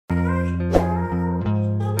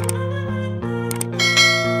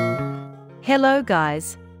Hello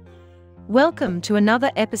guys! Welcome to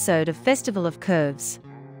another episode of Festival of Curves.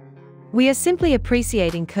 We are simply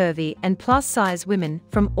appreciating curvy and plus-size women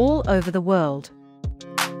from all over the world.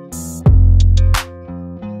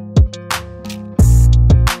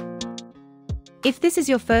 If this is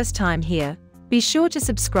your first time here, be sure to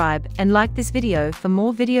subscribe and like this video for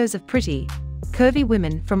more videos of pretty, curvy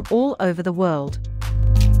women from all over the world.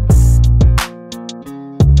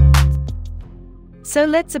 So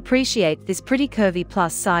let's appreciate this pretty curvy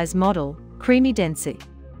plus-size model, creamy Dency.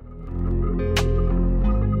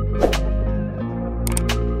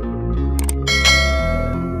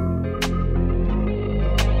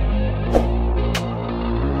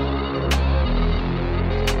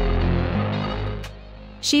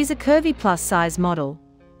 She's a curvy plus-size model,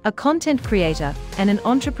 a content creator, and an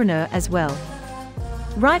entrepreneur as well.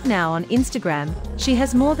 Right now on Instagram, she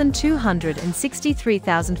has more than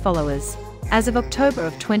 263,000 followers, as of October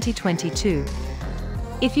of 2022.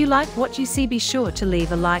 If you like what you see, be sure to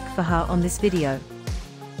leave a like for her on this video.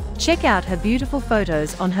 Check out her beautiful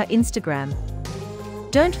photos on her Instagram.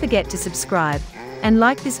 Don't forget to subscribe and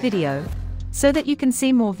like this video, so that you can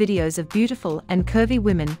see more videos of beautiful and curvy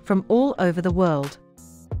women from all over the world.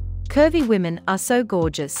 Curvy women are so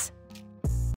gorgeous.